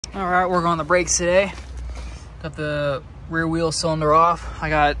All right, working on the brakes today. Got the rear wheel cylinder off. I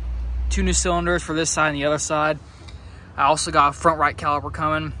got 2 new cylinders for this side and the other side. I also got a front right caliper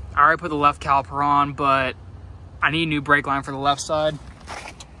coming. I already put the left caliper on, but I need a new brake line for the left side.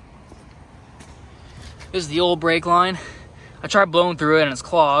 This is the old brake line. I tried blowing through it and it's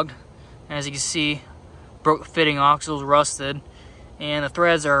clogged. And as you can see, broke the fitting off because it was rusted. And the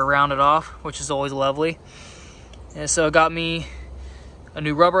threads are rounded off, which is always lovely. And so it got me a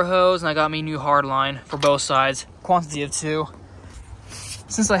new rubber hose, and I got me a new hard line for both sides, quantity of 2.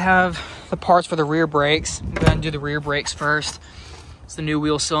 Since I have the parts for the rear brakes, I'm gonna do the rear brakes first. It's the new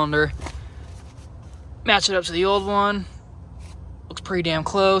wheel cylinder. Match it up to the old one. Looks pretty damn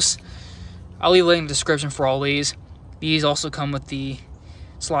close. I'll leave a link in the description for all these. These also come with the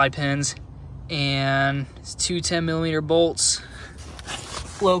slide pins, and it's 2 10mm bolts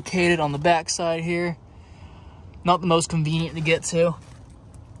located on the back side here. Not the most convenient to get to.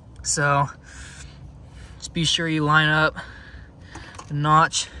 So just be sure you line up the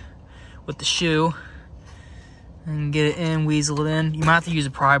notch with the shoe and get it in, weasel it in. You might have to use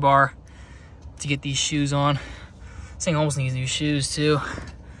a pry bar to get these shoes on. This thing almost needs new shoes too,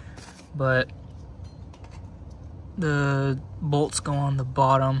 but the bolts go on the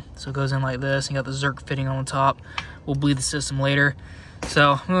bottom, so it goes in like this. You got the Zerk fitting on the top. We'll bleed the system later.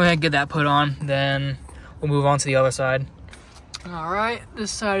 So I'm gonna get that put on, then we'll move on to the other side. All right, this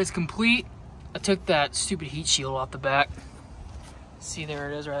side is complete. I took that stupid heat shield off the back. See,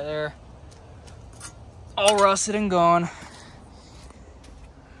 there it is right there. All rusted and gone.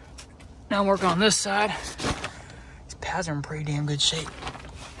 Now I'm working on this side. These pads are in pretty damn good shape.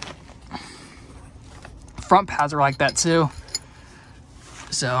 Front pads are like that too.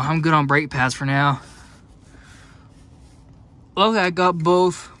 So I'm good on brake pads for now. Luckily I got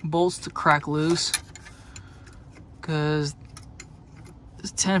both bolts to crack loose, because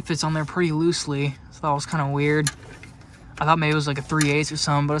this 10 fits on there pretty loosely, so that was kind of weird. I thought maybe it was like a 3/8 or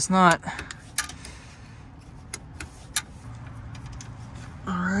something, but it's not.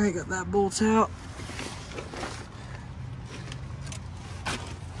 All right, got that bolt out.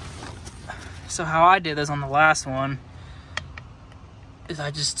 So how I did this on the last one is I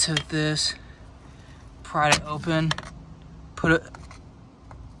just took this, pried it open, put it,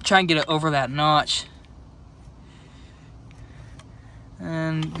 try and get it over that notch.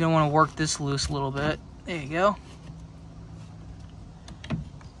 And you're gonna want to work this loose a little bit. There you go.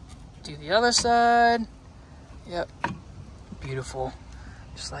 Do the other side. Yep. Beautiful.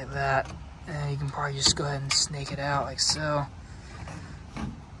 Just like that. And you can probably just go ahead and snake it out like so.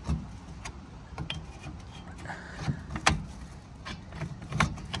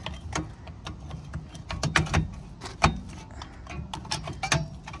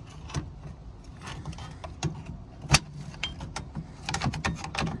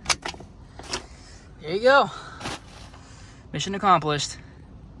 There you go. Mission accomplished.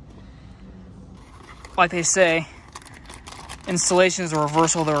 Like they say, installation is a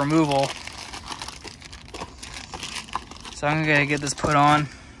reversal of the removal. So I'm gonna get this put on.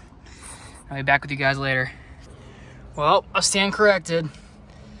 I'll be back with you guys later. Well, I stand corrected.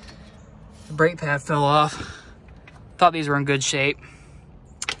 The brake pad fell off. Thought these were in good shape,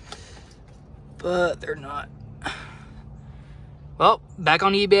 but they're not. Well, back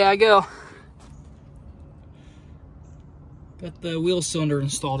on eBay I go. Got the wheel cylinder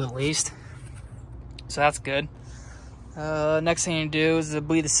installed at least, so that's good. Next thing to do is to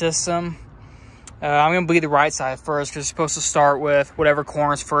bleed the system. I'm gonna bleed the right side first because it's supposed to start with whatever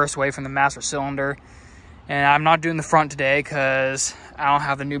corners first away from the master cylinder. And I'm not doing the front today because I don't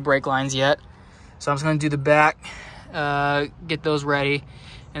have the new brake lines yet. So I'm just gonna do the back, get those ready,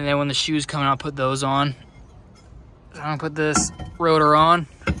 and then when the shoes come, I'll put those on. So I'm gonna put this rotor on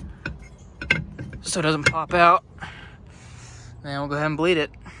so it doesn't pop out. Then we'll go ahead and bleed it.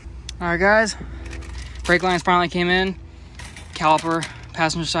 All right, guys. Brake lines finally came in. Caliper,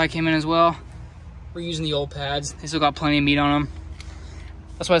 passenger side came in as well. We're using the old pads. They still got plenty of meat on them.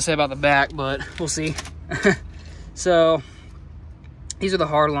 That's what I say about the back, but we'll see. So these are the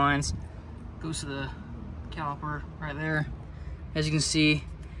hard lines. Goes to the caliper right there. As you can see,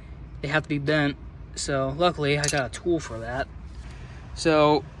 they have to be bent. So luckily I got a tool for that.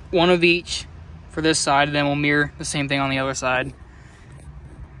 So one of each for this side, and then we'll mirror the same thing on the other side.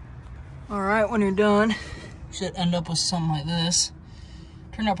 All right, when you're done, you should end up with something like this.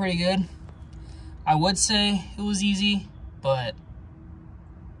 Turned out pretty good. I would say it was easy, but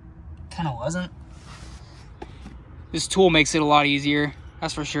kind of wasn't. This tool makes it a lot easier,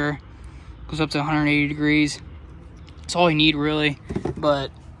 that's for sure. Goes up to 180 degrees. It's all you need really, but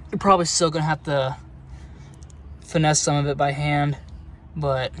you're probably still gonna have to finesse some of it by hand.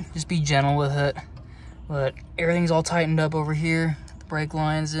 but just be gentle with it. But everything's all tightened up over here. The brake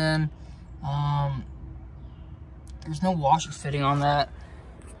line's in. There's no washer fitting on that,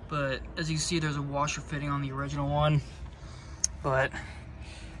 but as you can see, there's a washer fitting on the original one. But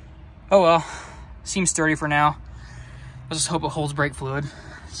oh well, seems sturdy for now. I just hope it holds brake fluid.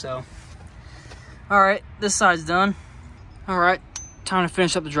 So, all right, this side's done. All right, time to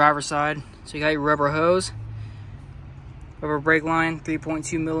finish up the driver's side. So you got your rubber hose, rubber brake line,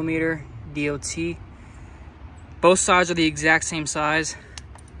 3.2 millimeter DOT. Both sides are the exact same size.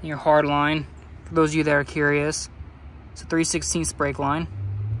 And your hard line, for those of you that are curious, it's a 3/16 brake line.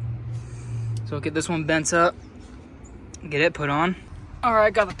 So get this one bent up, get it put on. All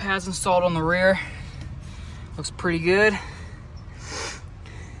right, got the pads installed on the rear. Looks pretty good.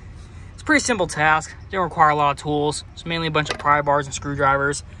 It's a pretty simple task. Didn't require a lot of tools. It's mainly a bunch of pry bars and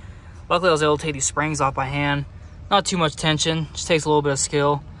screwdrivers. Luckily, I was able to take these springs off by hand. Not too much tension, just takes a little bit of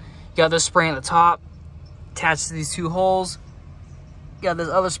skill. You got this spring at the top, attached to these two holes. You got this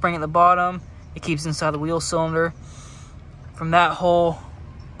other spring at the bottom. It keeps inside the wheel cylinder. From that hole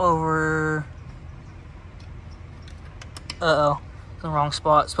over, uh-oh, it's in the wrong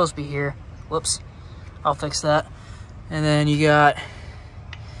spot. It's supposed to be here. Whoops, I'll fix that. And then you got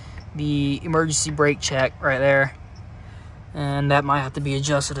the emergency brake check right there. And that might have to be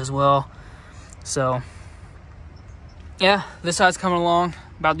adjusted as well. So, yeah, this side's coming along.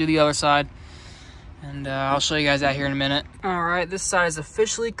 About to do the other side. And I'll show you guys that here in a minute. All right, this side is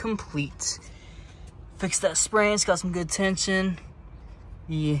officially complete. Fixed that spring, it's got some good tension.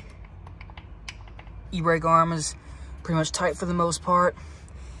 The e-brake arm is pretty much tight for the most part.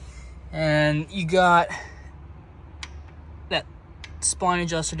 And you got that spline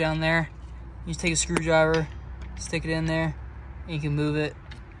adjuster down there. You just take a screwdriver, stick it in there, and you can move it.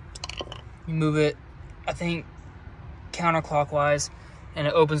 You move it, I think, counterclockwise, and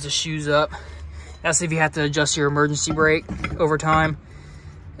it opens the shoes up. That's if you have to adjust your emergency brake over time.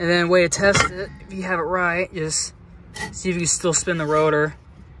 And then way to test it, if you have it right, just see if you can still spin the rotor.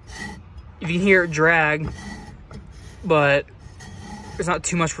 If you can hear it drag, but there's not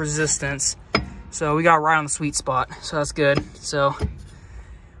too much resistance. So we got right on the sweet spot, so that's good. So we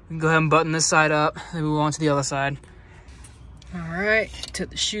can go ahead and button this side up, and move on to the other side. All right, took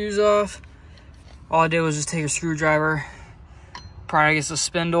the shoes off. All I did was just take a screwdriver, pry against the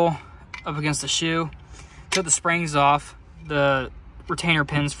spindle, up against the shoe. Took the springs off, the retainer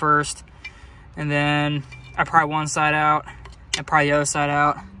pins first, and then I pry one side out, and pry the other side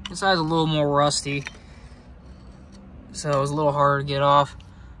out. This side's a little more rusty, so it was a little harder to get off,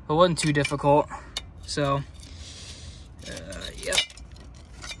 but it wasn't too difficult. So, yep.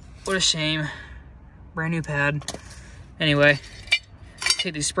 What a shame. Brand new pad. Anyway,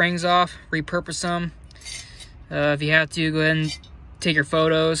 take these springs off, repurpose them. If you have to, go ahead and take your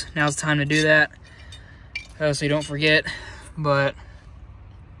photos. Now's the time to do that, so you don't forget. But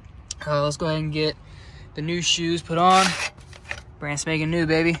let's go ahead and get the new shoes put on. Brand spanking new,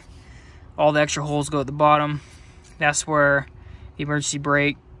 baby. All the extra holes go at the bottom. That's where the emergency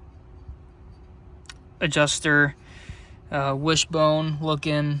brake adjuster wishbone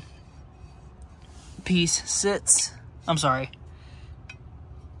looking piece sits. I'm sorry.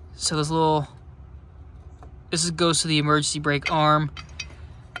 So this goes to the emergency brake arm.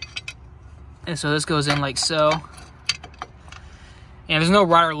 And so this goes in like so. And there's no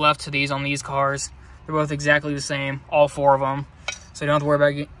right or left to these on these cars. They're both exactly the same, all four of them. So you don't have to worry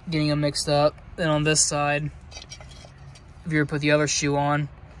about getting them mixed up. Then on this side, if you were to put the other shoe on,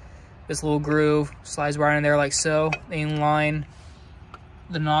 this little groove slides right in there like so. They line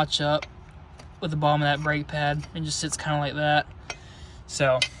the notch up with the bottom of that brake pad and just sits kind of like that.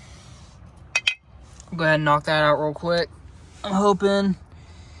 So go ahead and knock that out real quick. I'm hoping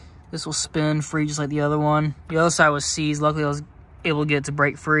this will spin free just like the other one. The other side was seized. Luckily I was able to get it to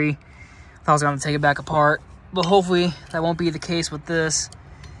break free. I thought I was going to take it back apart, but hopefully that won't be the case with this.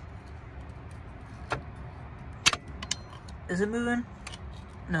 Is it moving?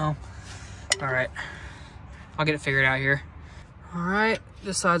 No. All right, I'll get it figured out here. All right,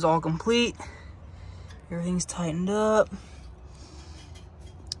 this side's all complete. Everything's tightened up.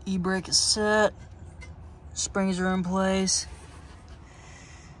 E-brake is set. Springs are in place.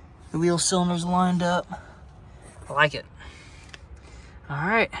 The wheel cylinder's lined up. I like it. All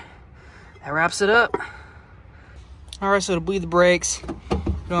right, that wraps it up. All right, so to bleed the brakes, you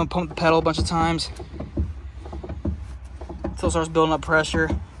don't want to pump the pedal a bunch of times until it starts building up pressure.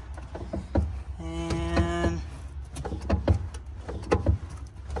 And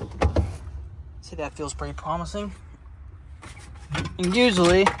see, that feels pretty promising. And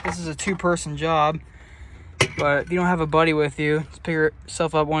usually, this is a two-person job. But if you don't have a buddy with you, just pick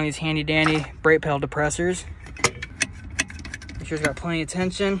yourself up one of these handy dandy brake pedal depressors. Make sure it's got plenty of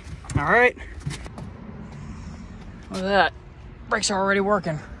tension. All right. Look at that. Brakes are already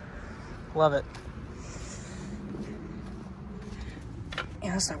working. Love it.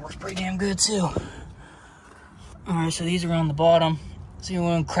 Yeah, this thing works pretty damn good too. All right, so these are on the bottom. So you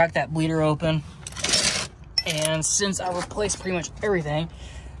want to crack that bleeder open. And since I replaced pretty much everything,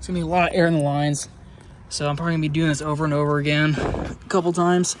 it's gonna be a lot of air in the lines. So I'm probably gonna be doing this over and over again a couple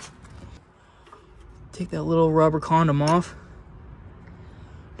times. Take that little rubber condom off.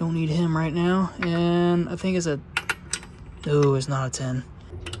 Don't need him right now. And I think it's a, no, it's not a 10.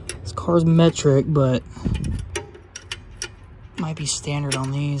 This car's metric, but might be standard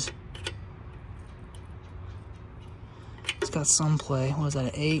on these. It's got some play. What is that,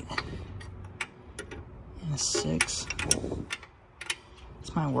 an 8? And a 6.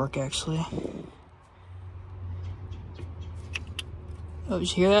 This might work actually. Oh, did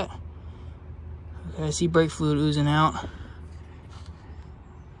you hear that? Okay, I see brake fluid oozing out.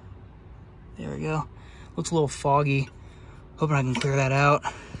 There we go. Looks a little foggy. Hoping I can clear that out.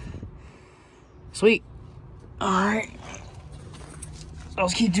 Sweet. Alright. I'll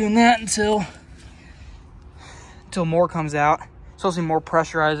just keep doing that until more comes out. It's supposed to be more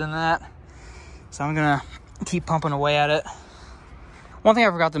pressurized than that. So I'm gonna keep pumping away at it. One thing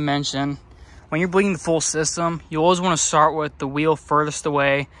I forgot to mention, when you're bleeding the full system, you always want to start with the wheel furthest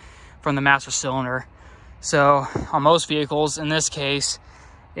away from the master cylinder. So on most vehicles, in this case,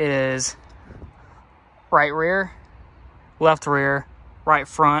 it is right rear, right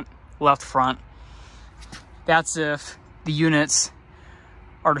front, left front. That's if the units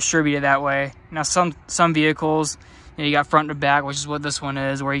are distributed that way. Now some vehicles, you know, you got front to back, which is what this one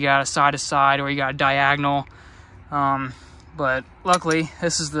is, where you got a side to side, or you got a diagonal. But luckily,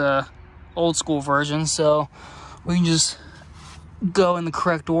 this is the old school version, so we can just go in the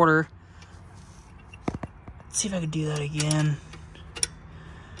correct order. Let's see if I can do that again.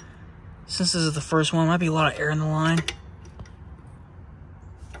 Since this is the first one, might be a lot of air in the line.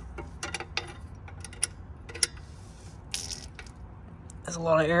 That's a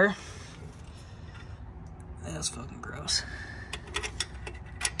lot of air. That's fucking gross.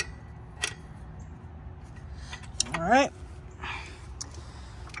 All right.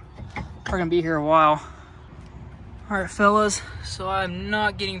 We're gonna be here a while. All right, fellas. So I'm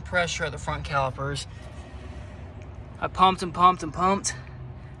not getting pressure at the front calipers. I pumped and pumped and pumped.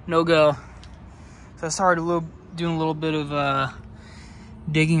 No go. So I started doing a little bit of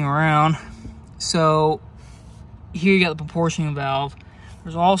digging around. So here you got the proportioning valve.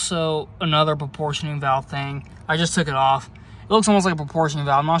 There's also another proportioning valve thing. I just took it off. It looks almost like a proportioning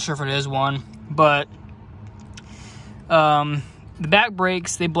valve. I'm not sure if it is one, but the back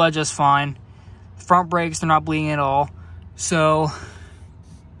brakes, they bled just fine. Front brakes, they're not bleeding at all. So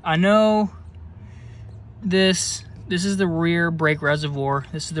I know this is the rear brake reservoir.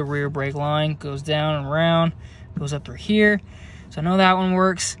 This is the rear brake line. Goes down and around, goes up through here. So I know that one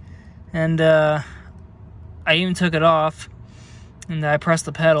works. And I even took it off, and I pressed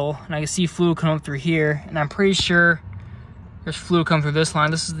the pedal, and I can see fluid come up through here. And I'm pretty sure there's fluid come through this line.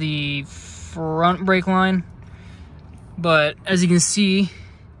 This is the front brake line. But as you can see,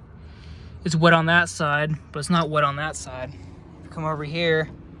 it's wet on that side, but it's not wet on that side. If you come over here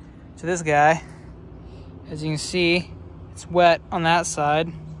to this guy, as you can see, it's wet on that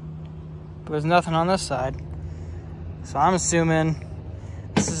side, but there's nothing on this side. So I'm assuming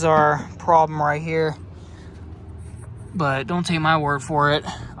this is our problem right here. But don't take my word for it.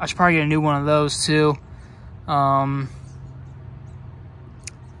 I should probably get a new one of those too. I'm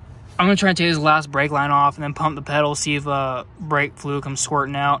gonna try and take this last brake line off and then pump the pedal, see if brake fluid comes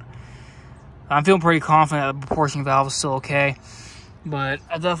squirting out. I'm feeling pretty confident that the proportioning valve is still okay, but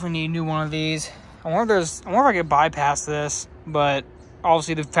I definitely need a new one of these. I wonder if I could bypass this, but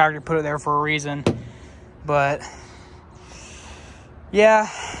obviously the factory put it there for a reason. But yeah.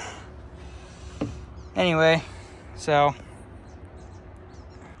 Anyway, so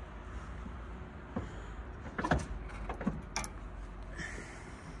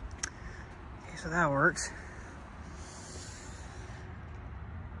so that works.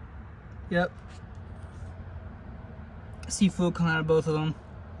 Yep. See fluid coming out of both of them.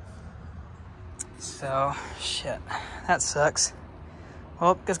 So, shit, that sucks.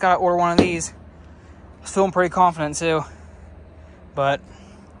 Well, just gotta order one of these. I was feeling pretty confident too, but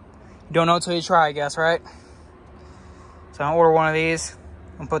you don't know until you try, I guess, right? So I'll order one of these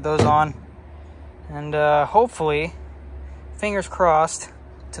and put those on, and hopefully, fingers crossed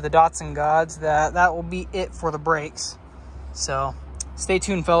to the Datsun gods, that will be it for the brakes. So stay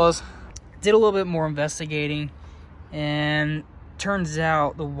tuned, fellas. did a little bit more investigating, and turns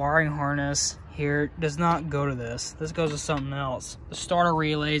out the wiring harness here does not go to this. This goes to something else. The starter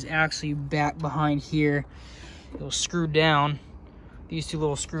relay is actually back behind here. It was screwed down. These two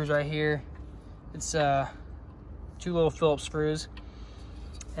little screws right here. It's two little Phillips screws.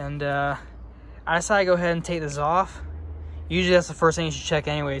 And I decided to go ahead and take this off. Usually that's the first thing you should check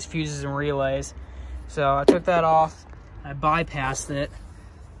anyways, fuses and relays. So I took that off, I bypassed it.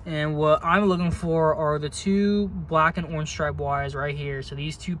 And what I'm looking for are the two black and orange stripe wires right here. So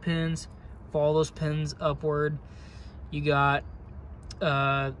these two pins, follow those pins upward. You got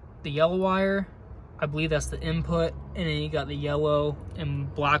the yellow wire, I believe that's the input, and then you got the yellow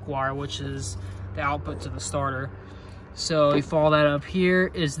and black wire, which is the output to the starter. So you follow that up here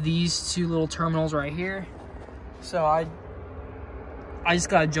is these two little terminals right here. So I just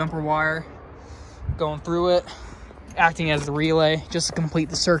got a jumper wire going through it, acting as the relay just to complete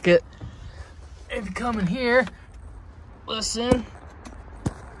the circuit. If you come in here, listen.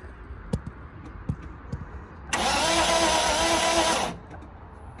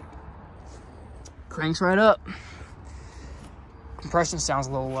 Cranks right up. Compression sounds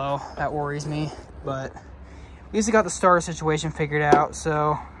a little low. That worries me, but at least I got the starter situation figured out.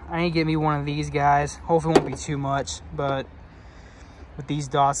 So I need to get me one of these guys. Hopefully it won't be too much, but with these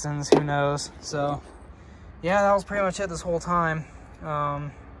Datsuns, who knows? So yeah, that was pretty much it this whole time.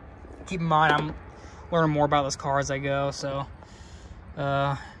 Keep in mind, I'm learning more about this car as I go. So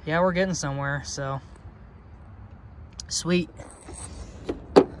yeah, we're getting somewhere. So sweet.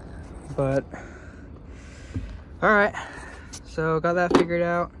 But all right, so got that figured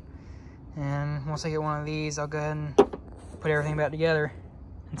out, and once I get one of these, I'll go ahead and put everything back together.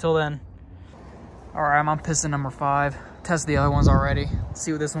 Until then, all right, I'm on piston number 5. Test the other ones already. Let's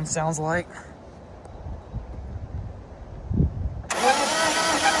see what this one sounds like.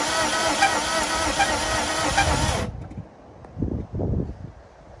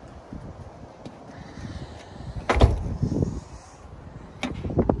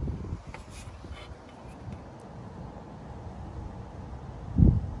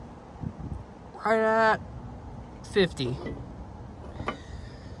 Right at 50.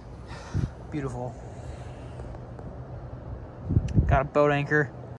 Beautiful. Got a boat anchor.